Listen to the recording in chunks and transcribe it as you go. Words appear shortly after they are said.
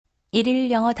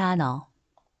일일 영어 단어.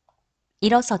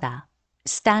 일어서다.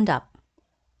 stand up,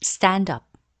 stand up.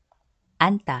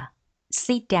 앉다.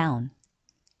 sit down,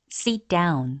 sit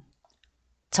down.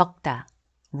 적다.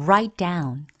 write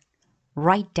down,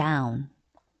 write down.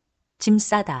 짐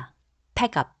싸다.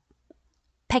 pack up,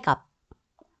 pack up.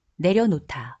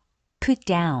 내려놓다. put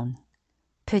down,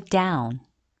 put down.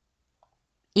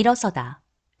 일어서다.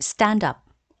 stand up,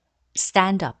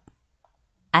 stand up.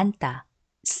 앉다.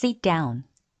 sit down,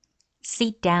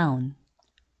 sit down.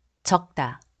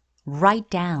 적다. write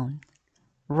down,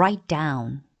 write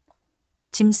down.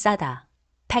 짐 싸다.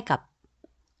 pack up,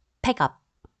 pack up.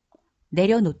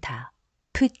 내려놓다.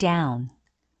 put down,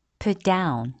 put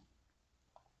down.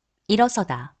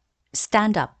 일어서다.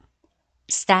 stand up,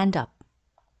 stand up.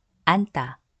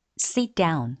 앉다. sit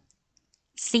down,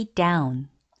 sit down.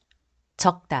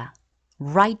 적다.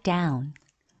 write down,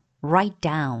 write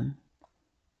down.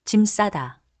 짐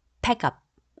싸다. pack up,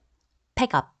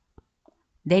 pack up.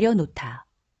 내려놓다.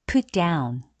 put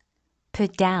down,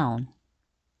 put down.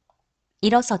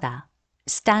 일어서다.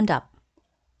 stand up,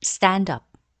 stand up.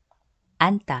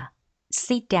 앉다.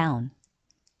 sit down,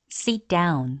 sit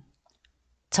down.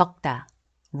 적다.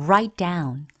 write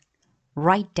down,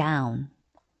 write down.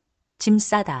 짐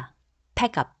싸다.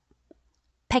 pack up,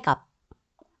 pack up.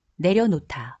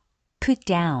 내려놓다. put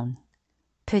down,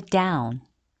 put down.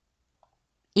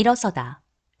 일어서다.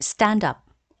 stand up,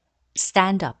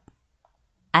 stand up.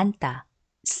 앉다.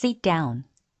 sit down,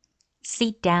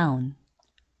 sit down.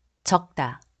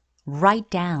 적다. write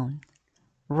down,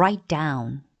 write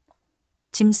down.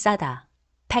 짐 싸다.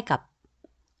 pack up,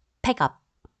 pack up.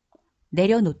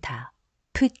 내려놓다.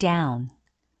 put down,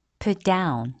 put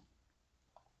down.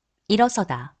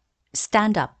 일어서다.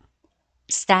 stand up,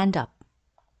 stand up.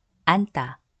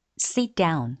 앉다. sit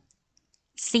down,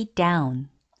 sit down.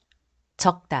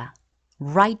 적다.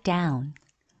 write down,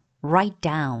 write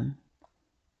down.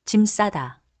 짐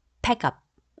싸다. pack up,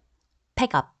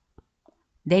 pack up.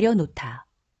 내려놓다.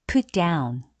 put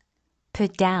down,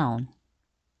 put down.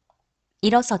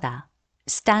 일어서다.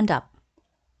 stand up,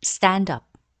 stand up.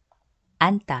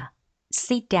 앉다.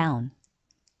 sit down,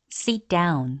 sit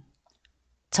down.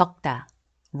 적다.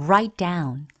 write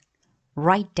down,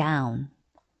 write down.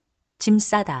 짐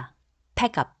싸다.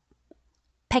 pack up,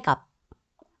 pack up.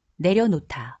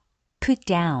 내려놓다. put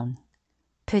down,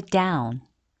 put down.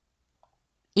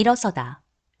 일어서다.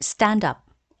 stand up,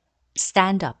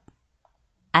 stand up.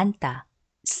 앉다.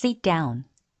 sit down,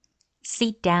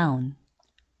 sit down.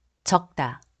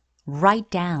 적다. write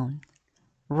down,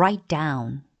 write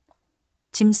down.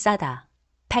 짐 싸다.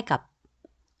 pack up,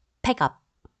 pack up.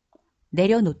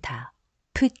 내려놓다.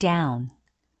 put down,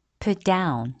 put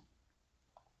down.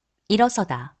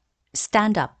 일어서다.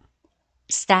 stand up,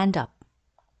 stand up.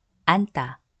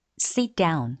 앉다. sit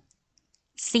down,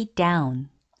 sit down.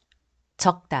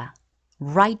 적다.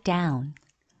 write down,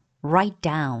 write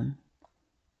down.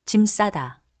 짐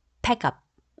싸다. pack up,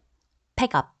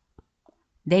 pack up.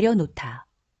 내려놓다.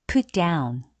 put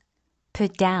down,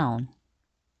 put down.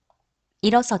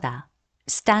 일어서다.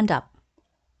 stand up,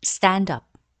 stand up.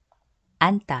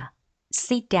 앉다.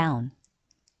 sit down,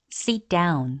 sit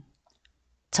down.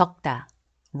 적다.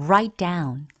 write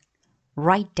down,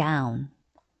 write down.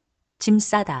 짐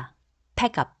싸다.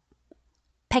 pack up,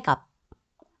 pack up.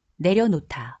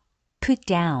 내려놓다. put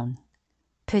down,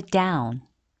 put down.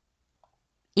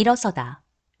 일어서다.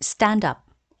 stand up,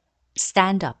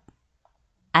 stand up.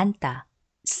 앉다.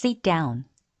 sit down,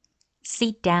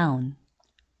 sit down.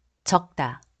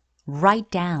 적다. write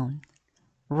down,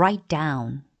 write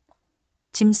down.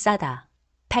 짐 싸다.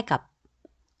 pack up,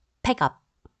 pack up.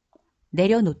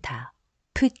 내려놓다.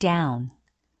 put down,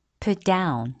 put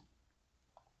down.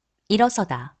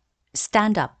 일어서다.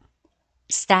 stand up,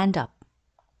 stand up.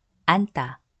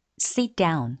 앉다. sit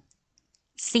down,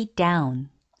 sit down.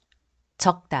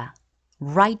 적다.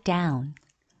 write down,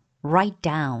 write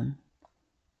down.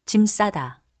 짐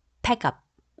싸다. pack up,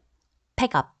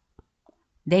 pack up.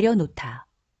 내려놓다.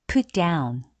 put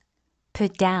down,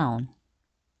 put down.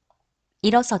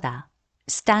 일어서다.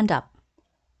 stand up,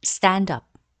 stand up.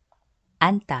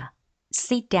 앉다.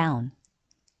 sit down,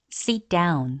 sit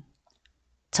down.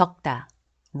 적다.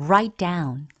 write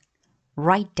down,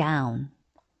 write down.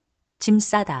 짐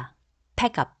싸다.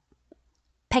 pack up,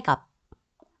 pack up.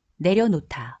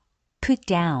 내려놓다. put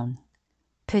down,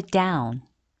 put down.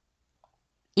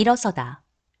 일어서다.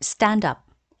 stand up,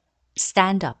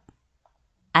 stand up.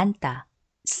 앉다.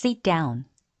 sit down,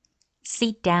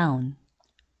 sit down.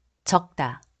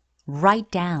 적다. write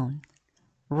down,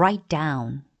 write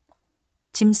down.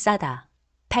 짐 싸다.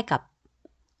 pack up,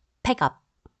 pack up.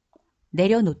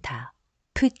 내려놓다.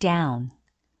 put down,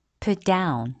 put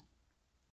down.